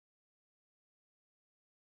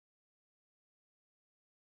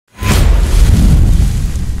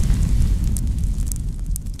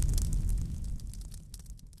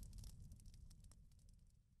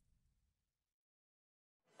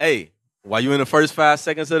Hey, while you're in the first 5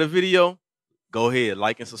 seconds of the video, go ahead,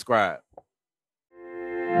 like and subscribe.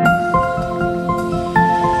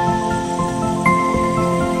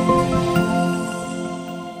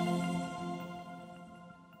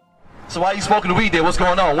 So why are you smoking the weed there? What's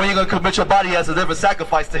going on? When are you going to commit your body as a living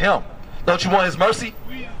sacrifice to him? Don't you want his mercy?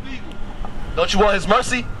 Don't you want his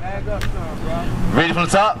mercy? Read it from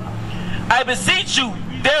the top. I beseech you,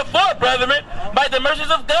 therefore, brethren, by the mercies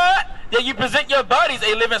of God, that you present your bodies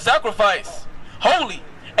a living sacrifice, holy,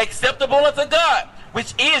 acceptable unto God,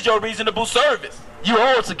 which is your reasonable service. You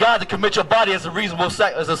owe it to God to commit your body as a reasonable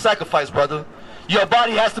sacrifice, brother. Your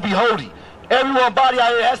body has to be holy. Everyone's body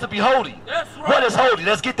out here has to be holy. That's right. What is holy?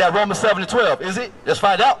 Let's get that. Romans 7:12. Is it? Let's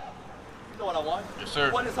find out. You know what I want? Yes,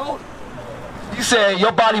 sir. What is holy? You said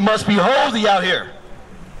your body must be holy out here.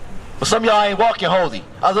 But some of y'all ain't walking holy.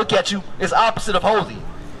 I look at you. It's opposite of holy.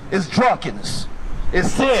 It's drunkenness.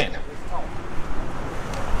 It's sin.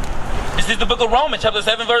 This is the book of Romans, chapter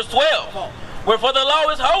 7, verse 12. Wherefore the law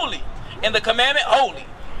is holy, and the commandment holy,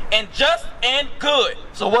 and just and good.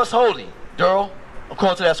 So what's holy, Daryl?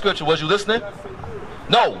 According to that scripture, was you listening?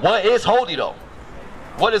 No, what is holy though?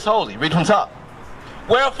 What is holy? Read from top.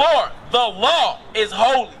 Wherefore the law is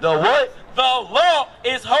holy. The what? The law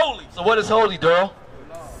is holy. So what is holy, Daryl?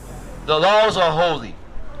 The laws are holy.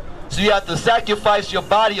 So you have to sacrifice your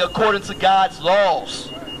body according to God's laws.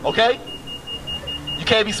 Okay? You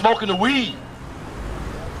can't be smoking the weed.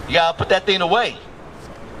 You gotta put that thing away.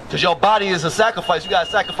 Because your body is a sacrifice. You gotta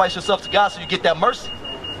sacrifice yourself to God so you get that mercy.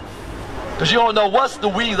 Because you don't know what's the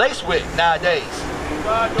weed laced with nowadays.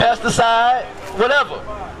 Pesticide, whatever.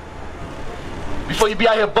 Before you be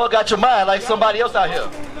out here bug out your mind like somebody else out here.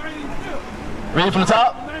 Read it from the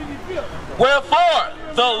top.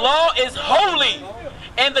 Wherefore the law is holy,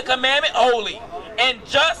 and the commandment holy, and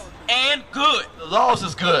just and good. The laws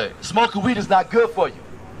is good. Smoking weed is not good for you.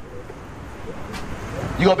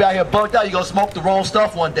 You're going to be out here bugged out. You're going to smoke the wrong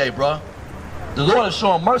stuff one day, bro. The Lord is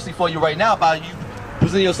showing mercy for you right now by you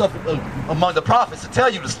presenting yourself among the prophets to tell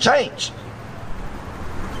you to change.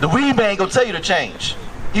 The weed man ain't going to tell you to change.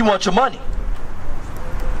 He wants your money.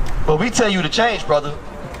 But we tell you to change, brother,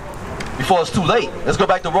 before it's too late. Let's go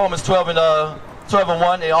back to Romans 12 and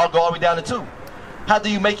 1, and I'll go all the way down to 2. How do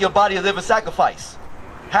you make your body a living sacrifice?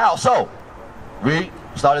 How so? Read.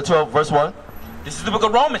 Start at 12, verse 1. This is the book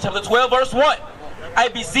of Romans, chapter 12, verse 1. I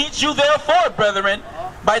beseech you, therefore, brethren,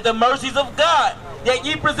 by the mercies of God, that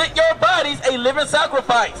ye present your bodies a living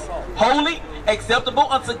sacrifice, holy, acceptable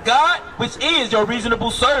unto God, which is your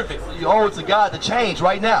reasonable service. You owe it to God to change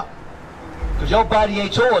right now. Because your body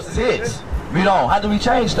ain't yours, it's his. Read on. How do we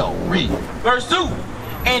change though? Read. Verse 2.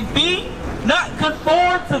 And be not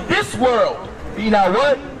conformed to this world. Be not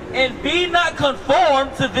what? And be not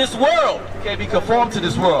conformed to this world. You can't be conformed to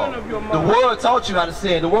this world. The world taught you how to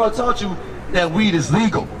sin. The world taught you that weed is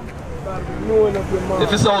legal.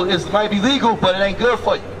 If it's so, it might be legal, but it ain't good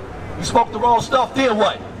for you. You smoke the wrong stuff, then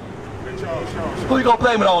what? Who you gonna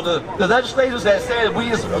blame it on? The legislators that said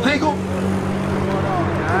weed is illegal?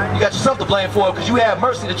 You got yourself to blame for it because you have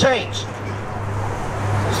mercy to change.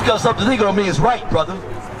 Just because something's legal don't mean it's right, brother.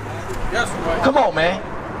 Yes, right. Come on, man.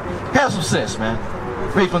 Have some sense, man.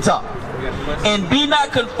 Read from top. And be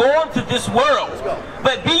not conformed to this world,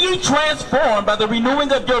 but be ye transformed by the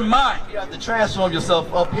renewing of your mind. You have to transform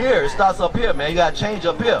yourself up here. It starts up here, man. You got to change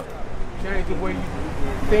up here. Change the way you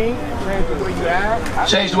think, change the way you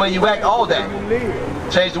act. Change the way you act, all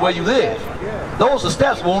that. Change the way you live. Those are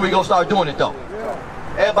steps when we going to start doing it, though.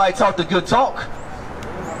 Everybody talk the good talk.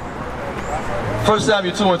 1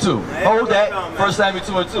 Samuel 2 and 2. Hold that. 1 Samuel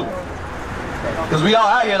 2 and 2. Because we all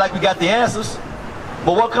out here like we got the answers.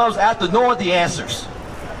 But what comes after knowing the answers?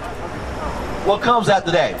 What comes after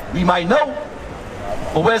that? We might know,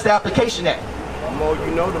 but where's the application at? The more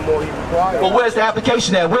you know, the more you require. But where's the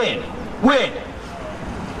application at? When? When?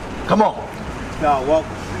 Come on. No,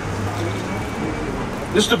 welcome.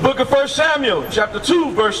 This is the book of 1 Samuel, chapter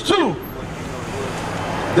 2, verse 2.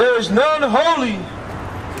 There is none holy.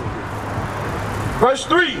 Verse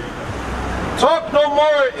 3. Talk no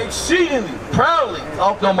more exceedingly proudly.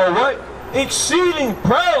 Talk no more what? Exceeding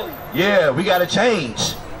proudly. Yeah, we got to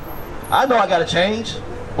change. I know I got to change.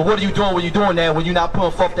 But what are you doing when you're doing that when you're not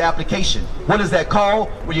putting forth the application? What is that called?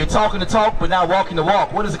 When you're talking the talk but not walking the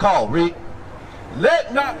walk. What is it called? Read.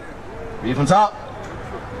 Let not. Read from top.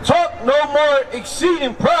 Talk no more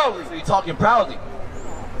exceeding proudly. So you're talking proudly.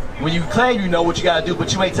 When you claim you know what you got to do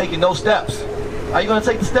but you ain't taking no steps. Are you going to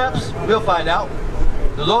take the steps? We'll find out.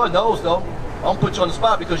 The Lord knows though. I'm going to put you on the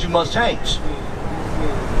spot because you must change.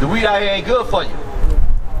 The weed out here ain't good for you.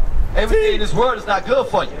 Everything in this world is not good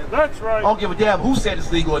for you. That's right. I don't give a damn who said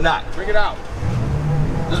it's legal or not. Bring it out.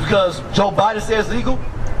 Just because Joe Biden says it's legal?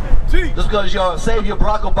 Just because your savior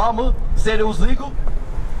Barack Obama said it was legal?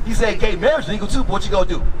 He said gay marriage is legal too, but what you gonna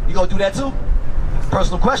do? You gonna do that too?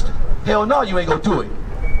 Personal question. Hell no, you ain't gonna do it.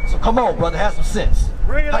 So come on, brother, have some sense.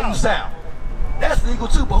 How you sound? That's legal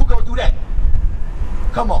too, but who gonna do that?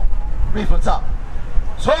 Come on, read from the top.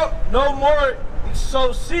 Talk no more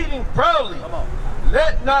succeeding proudly.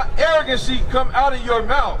 Let not arrogancy come out of your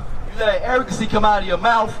mouth. You let arrogancy come out of your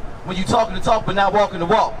mouth when you talking the talk but not walking the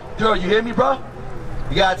walk. Girl, you hear me, bro?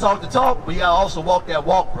 You gotta talk the talk, but you gotta also walk that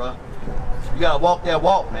walk, bro. You gotta walk that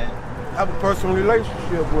walk, man. Have a personal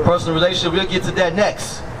relationship with. Personal relationship, we'll get to that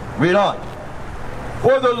next. Read on.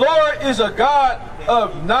 For the Lord is a God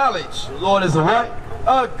of knowledge. The Lord is a what?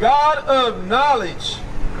 A God of knowledge.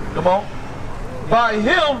 Come on. By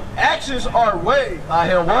him, actions are weighed. By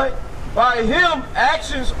him what? By him,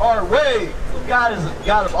 actions are weighed. God is a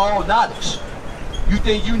God of all knowledge. You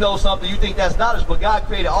think you know something, you think that's knowledge, but God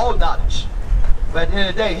created all knowledge. But at the end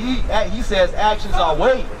of the day, he says actions are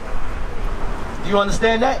weighed. Do you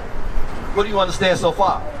understand that? What do you understand so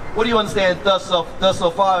far? What do you understand thus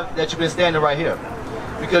so far that you've been standing right here?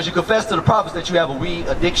 Because you confess to the prophets that you have a weed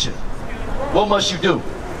addiction. What must you do?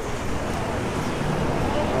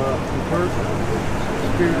 First,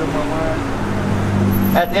 spirit of my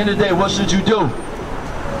mind. At the end of the day, what should you do?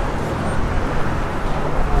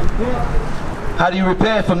 How do you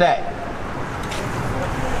repent from that?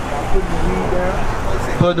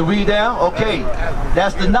 Put the weed down? Okay,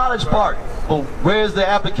 that's the knowledge part. But where's the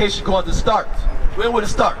application going to start? When would it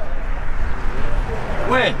start?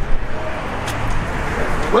 When?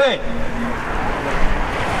 When?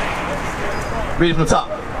 Read it from the top.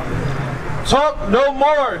 Talk no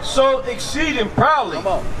more so exceeding proudly.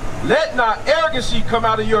 Let not arrogancy come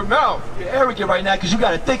out of your mouth. You're arrogant right now because you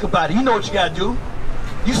got to think about it. You know what you got to do.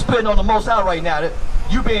 You spitting on the Most High right now.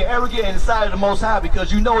 You being arrogant inside of the Most High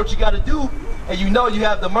because you know what you got to do and you know you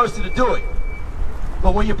have the mercy to do it.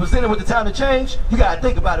 But when you're presented with the time to change, you got to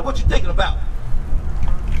think about it. What you thinking about?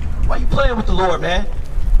 Why you playing with the Lord, man?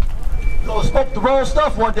 You spoke the wrong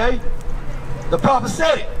stuff one day. The prophet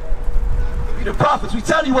said it. We the prophets. We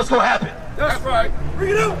tell you what's going to happen. That's right.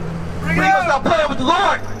 Bring it up. Bring it We ain't gonna up. stop playing with the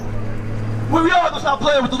Lord. When we all gonna stop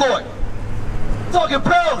playing with the Lord. Talking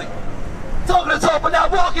proudly. Talking the talk but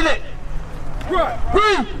not walking it. Right.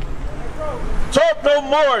 Read. Talk no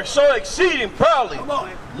more so exceeding proudly.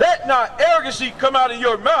 Let not arrogancy come out of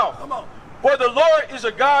your mouth. For the Lord is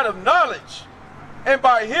a God of knowledge, and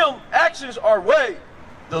by him actions are weighed.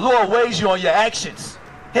 The Lord weighs you on your actions.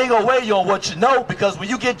 He ain't gonna weigh you on what you know, because when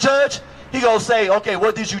you get judged, he gonna say, okay,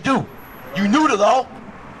 what did you do? You knew the law,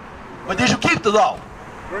 but did you keep the law?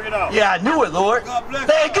 Bring it out. Yeah, I knew it, Lord.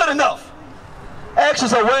 They ain't good enough.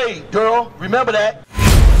 Actions are weighed, girl. Remember that.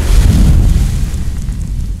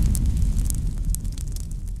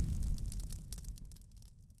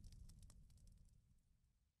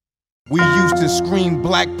 We used to scream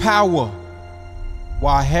black power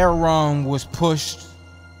while heroin was pushed.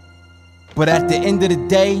 But at the end of the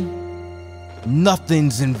day,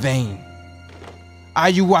 nothing's in vain.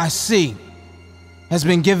 IUIC has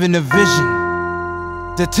been given a vision.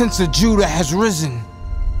 The tents of Judah has risen.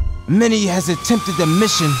 Many has attempted the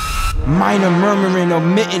mission. Minor murmuring,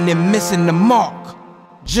 omitting, and missing the mark.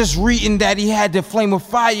 Just reading that he had the flame of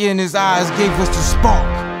fire in his eyes gave us the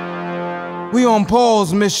spark. We on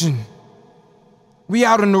Paul's mission. We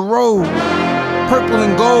out on the road, purple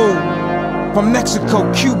and gold. From Mexico,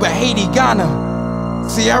 Cuba, Haiti, Ghana,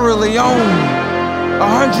 Sierra Leone.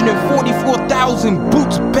 144,000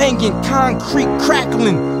 boots banging, concrete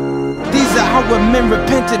crackling. These are our men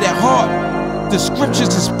repented at heart. The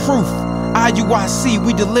scriptures is proof. IUIC,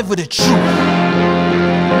 we deliver the truth.